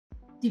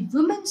The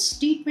Women's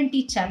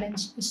T20 Challenge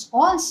is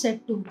all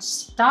set to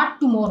start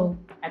tomorrow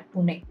at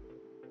Pune.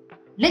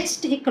 Let's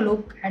take a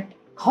look at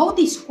how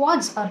the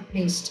squads are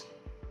placed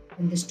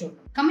in this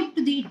tournament. Coming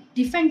to the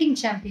defending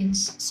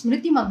champions,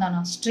 Smriti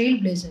Mandhana's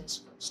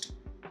Trailblazers first.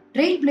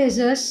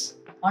 Trailblazers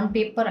on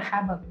paper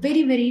have a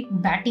very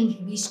batting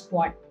heavy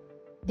squad.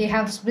 They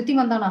have Smriti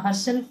Mandhana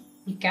herself,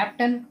 the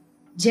captain,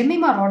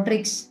 Jemima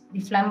Rodrigues,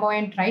 the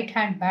flamboyant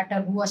right-hand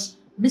batter who was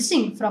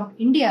missing from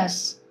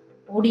India's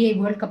ODI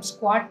World Cup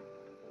squad,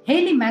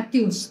 Hayley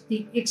Matthews,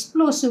 the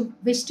explosive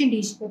West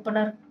Indies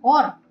opener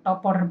or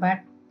top order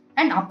bat,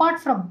 and apart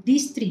from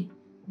these three,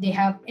 they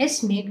have S.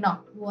 Meghna,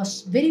 who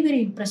was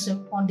very impressive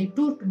on the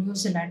tour to New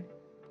Zealand,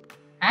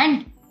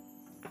 and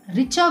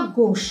Richa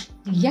Ghosh,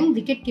 the young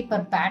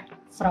wicketkeeper bat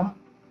from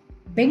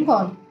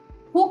Bengal,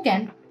 who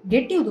can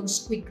get you those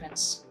quick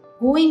runs.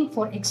 Going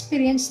for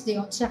experience, they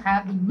also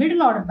have the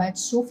middle order bat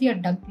Sophia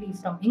Dunkley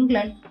from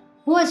England,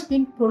 who has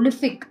been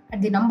prolific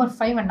at the number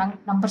 5 and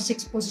number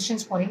 6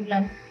 positions for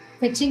England,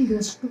 fetching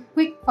those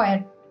quick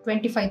fire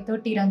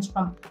 25-30 runs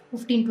from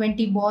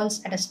 15-20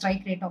 balls at a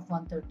strike rate of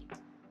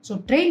 130. So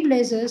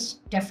Trailblazers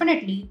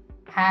definitely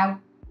have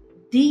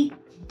the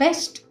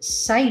best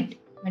side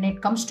when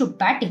it comes to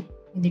batting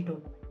in the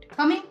tournament.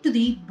 Coming to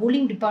the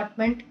bowling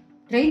department,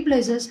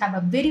 Trailblazers have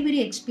a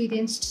very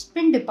experienced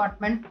spin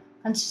department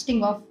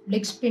consisting of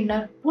leg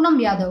spinner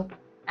Poonam Yadav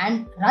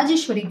and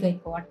Rajeshwari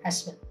Gaikwad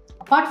as well.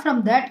 Apart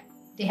from that,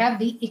 they have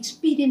the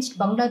experienced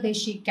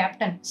Bangladeshi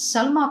captain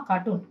Salma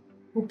Khatun,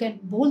 who can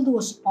bowl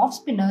those off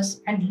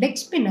spinners and leg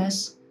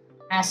spinners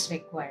as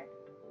required.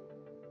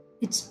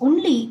 It's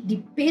only the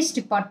pace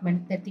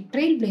department that the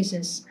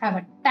Trailblazers have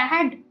a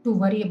tad to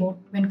worry about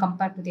when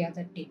compared to the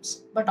other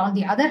teams. But on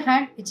the other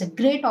hand, it's a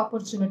great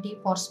opportunity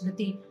for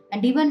Smriti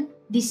and even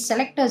the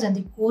selectors and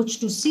the coach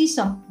to see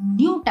some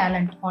new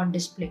talent on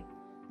display.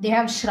 They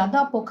have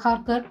Shraddha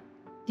Pokharkar,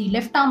 the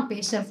left-arm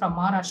pacer from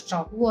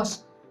Maharashtra, who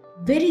was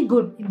very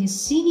good in the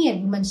senior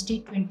women's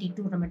T20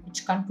 tournament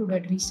which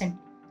concluded recently.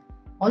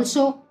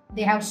 Also,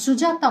 they have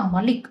Sujata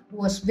Malik, who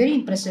was very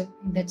impressive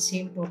in that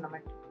same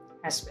tournament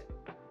as well.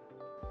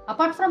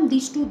 Apart from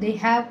these two, they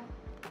have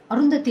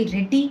Arundhati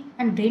Reddy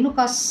and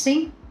Renuka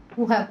Singh,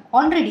 who have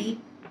already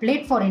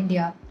played for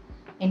India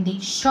in the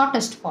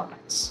shortest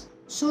formats.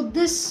 So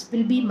this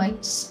will be my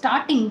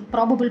starting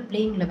probable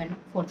playing 11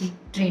 for the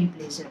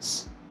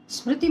Trailblazers.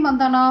 Smriti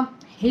Mandhana,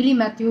 Hayley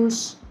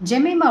Matthews,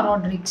 Jemima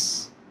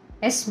Rodrigues,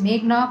 S.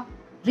 Meghna,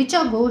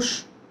 Richa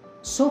Ghosh,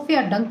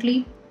 Sophia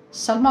Dunkley,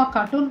 Salma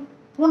Khatun,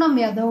 Poonam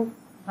Yadav,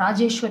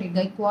 Rajeshwari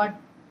Gaikwad,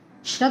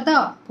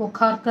 Shraddha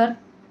Pokharkar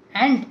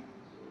and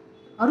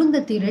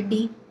Arundhati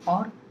Reddy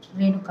or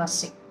Renuka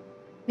Singh.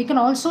 We can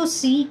also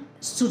see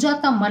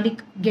Sujata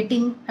Malik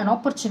getting an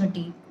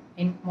opportunity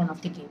in one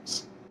of the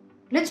games.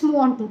 Let's move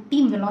on to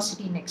Team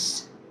Velocity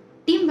next.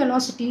 Team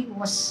Velocity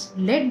was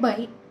led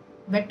by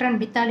veteran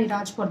Mithali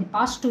Raj for the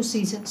past 2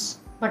 seasons,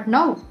 but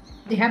now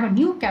they have a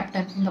new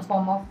captain in the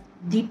form of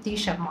Deepti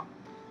Sharma.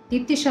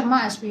 Deepti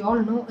Sharma, as we all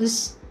know,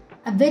 is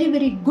a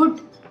very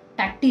good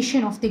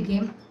tactician of the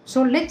game.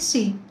 So let's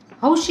see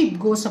how she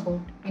goes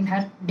about in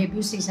her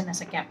debut season as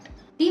a captain.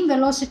 Team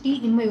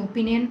Velocity, in my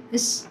opinion,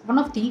 is one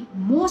of the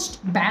most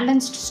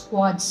balanced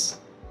squads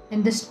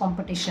in this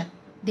competition.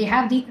 They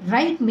have the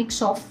right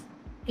mix of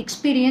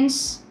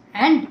experience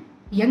and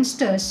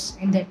youngsters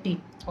in their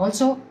team.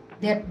 Also,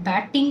 their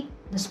batting,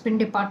 the spin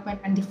department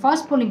and the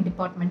fast bowling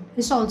department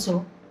is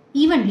also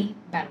evenly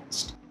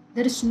balanced.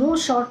 There is no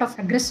short of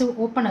aggressive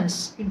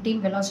openers in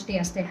Team Velocity,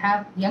 as they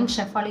have young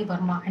Shefali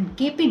Verma and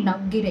KP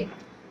Navgire,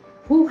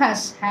 who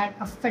has had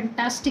a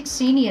fantastic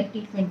senior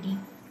T20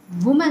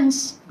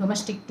 women's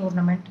domestic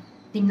tournament.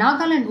 The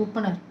Nagaland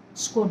opener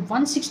scored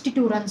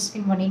 162 runs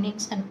in one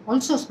innings and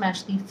also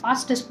smashed the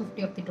fastest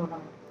 50 of the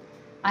tournament.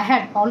 I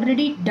had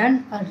already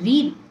done a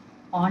reel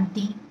on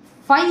the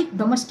 5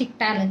 domestic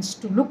talents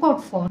to look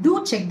out for.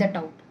 Do check that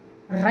out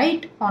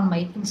right on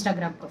my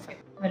Instagram profile.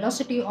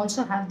 Velocity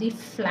also have the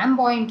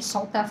flamboyant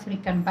South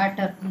African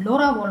batter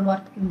Laura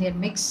Woolworth in their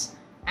mix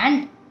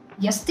and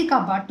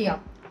Yastika Bhatia,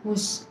 who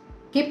is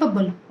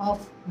capable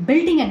of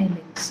building an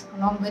innings,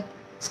 along with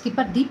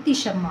skipper Deepti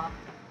Sharma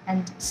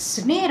and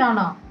Sneh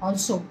Rana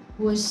also,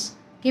 who is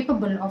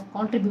capable of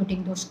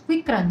contributing those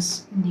quick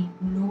runs in the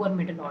lower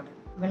middle order.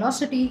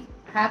 Velocity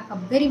have a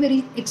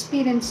very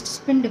experienced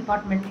spin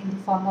department in the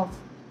form of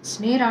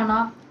Sneh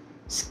Rana,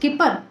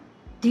 skipper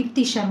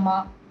Deepti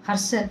Sharma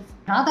herself,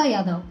 Radha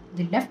Yadav,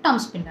 the left-arm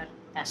spinner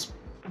as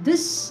well.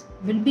 This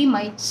will be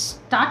my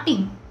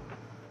starting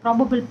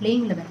probable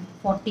playing 11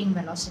 for Team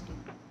Velocity.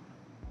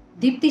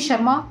 Deepti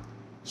Sharma,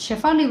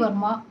 Shefali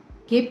Verma,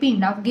 KP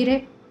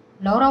Navgire,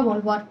 Laura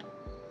Woolworth,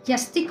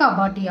 Yastika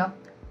Bhatia,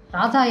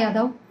 Radha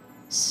Yadav,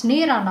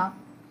 Sneh Rana,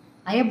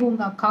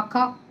 Ayabunga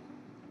Kaka,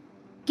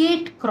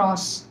 Kate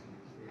Cross,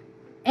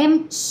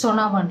 M.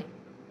 Sonavane,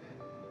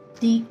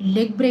 the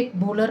leg break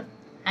bowler,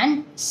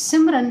 and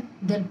Simran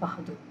Dil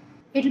Bahadur.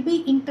 It will be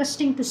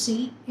interesting to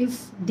see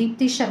if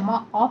Deepti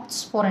Sharma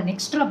opts for an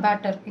extra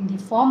batter in the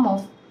form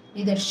of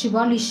either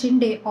Shivali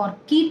Shinde or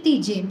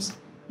Kirti James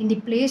in the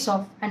place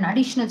of an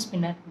additional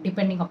spinner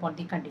depending upon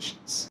the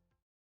conditions.